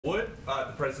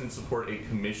the president support a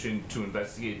commission to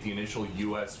investigate the initial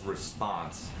U.S.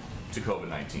 response to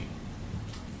COVID-19?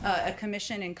 A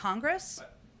commission in Congress?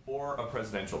 Or a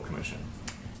presidential commission?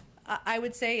 I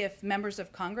would say if members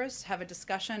of Congress have a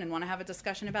discussion and want to have a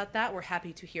discussion about that, we're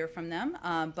happy to hear from them.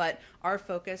 But our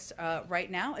focus right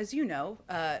now, as you know,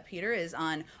 Peter, is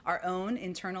on our own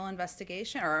internal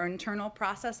investigation, or our internal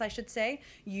process, I should say,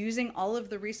 using all of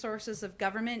the resources of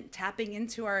government, tapping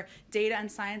into our data and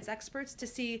science experts to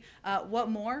see what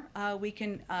more we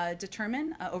can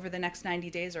determine over the next 90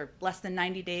 days or less than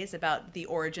 90 days about the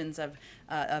origins of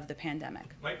the pandemic.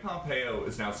 Mike Pompeo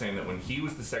is now saying that when he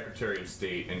was the Secretary of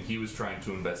State and he was trying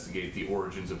to investigate the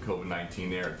origins of COVID-19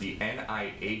 there, the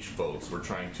NIH folks were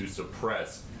trying to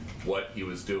suppress what he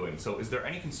was doing. So is there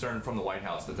any concern from the White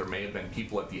House that there may have been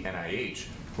people at the NIH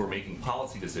who are making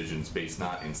policy decisions based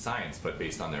not in science, but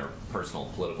based on their personal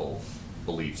political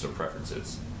beliefs or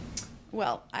preferences?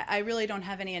 Well, I really don't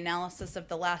have any analysis of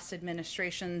the last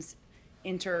administration's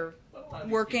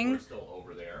working. We're still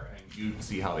over there, and you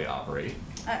see how they operate.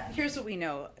 Here's what we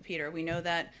know, Peter. We know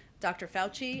that Dr.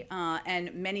 Fauci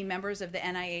and many members of the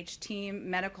NIH team,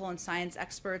 medical and science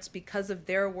experts, because of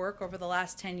their work over the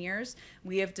last 10 years,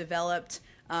 we have developed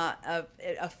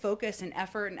a focus and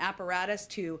effort and apparatus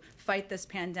to fight this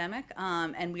pandemic,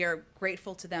 and we are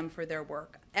grateful to them for their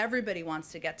work. Everybody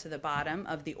wants to get to the bottom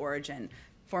of the origin.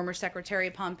 Former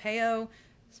Secretary Pompeo,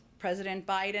 President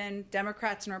Biden,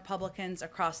 Democrats and Republicans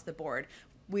across the board.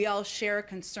 We all share a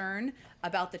concern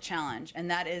about the challenge,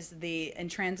 and that is the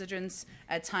intransigence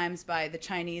at times by the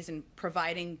Chinese in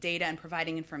providing data and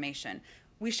providing information.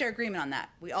 We share agreement on that.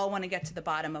 We all want to get to the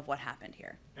bottom of what happened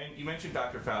here. And you mentioned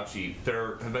Dr. Fauci.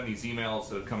 There have been these emails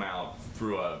that have come out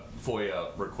through a FOIA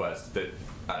request that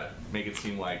make it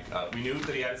seem like we knew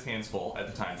that he had his hands full at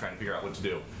the time trying to figure out what to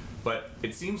do. But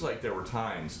it seems like there were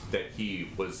times that he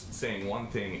was saying one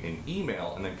thing in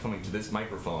email and then coming to this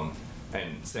microphone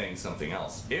and saying something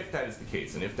else. If that is the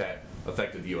case, and if that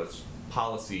affected the U.S.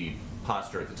 policy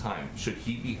posture at the time, should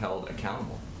he be held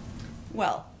accountable?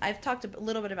 Well, I've talked a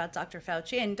little bit about Dr.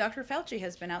 Fauci, and Dr. Fauci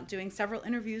has been out doing several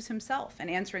interviews himself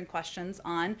and answering questions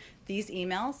on these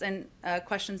emails and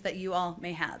questions that you all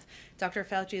may have. Dr.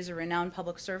 Fauci is a renowned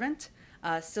public servant.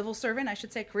 Civil servant, I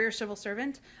should say, career civil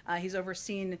servant. He's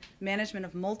overseen management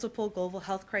of multiple global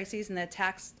health crises, and the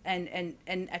attacks and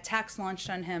attacks launched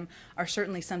on him are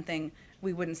certainly something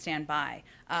we wouldn't stand by.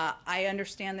 I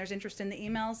understand there's interest in the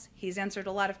emails. He's answered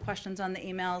a lot of questions on the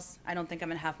emails. I don't think I'm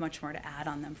going to have much more to add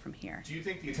on them from here. Do you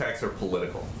think the attacks are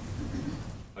political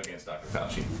against Dr.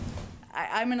 Fauci?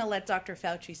 I'm going to let Dr.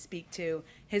 Fauci speak to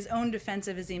his own defense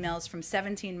of his emails from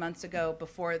 17 months ago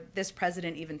before this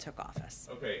president even took office.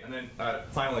 Okay, and then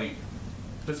finally,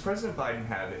 does President Biden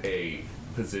have a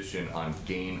position on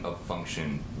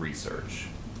gain-of-function research?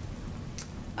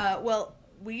 Well,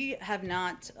 we have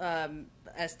not,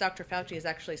 as Dr. Fauci has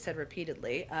actually said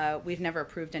repeatedly, we've never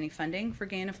approved any funding for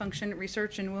gain-of-function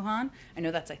research in Wuhan. I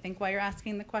know that's, I think, why you're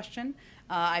asking the question.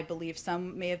 I believe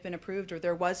some may have been approved, or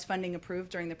there was funding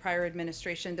approved during the prior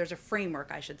administration. There's a framework,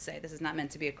 I should say. This is not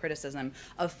meant to be a criticism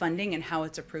of funding and how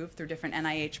it's approved through different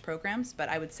NIH programs, but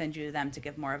I would send you to them to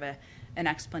give more of an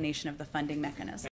explanation of the funding mechanism.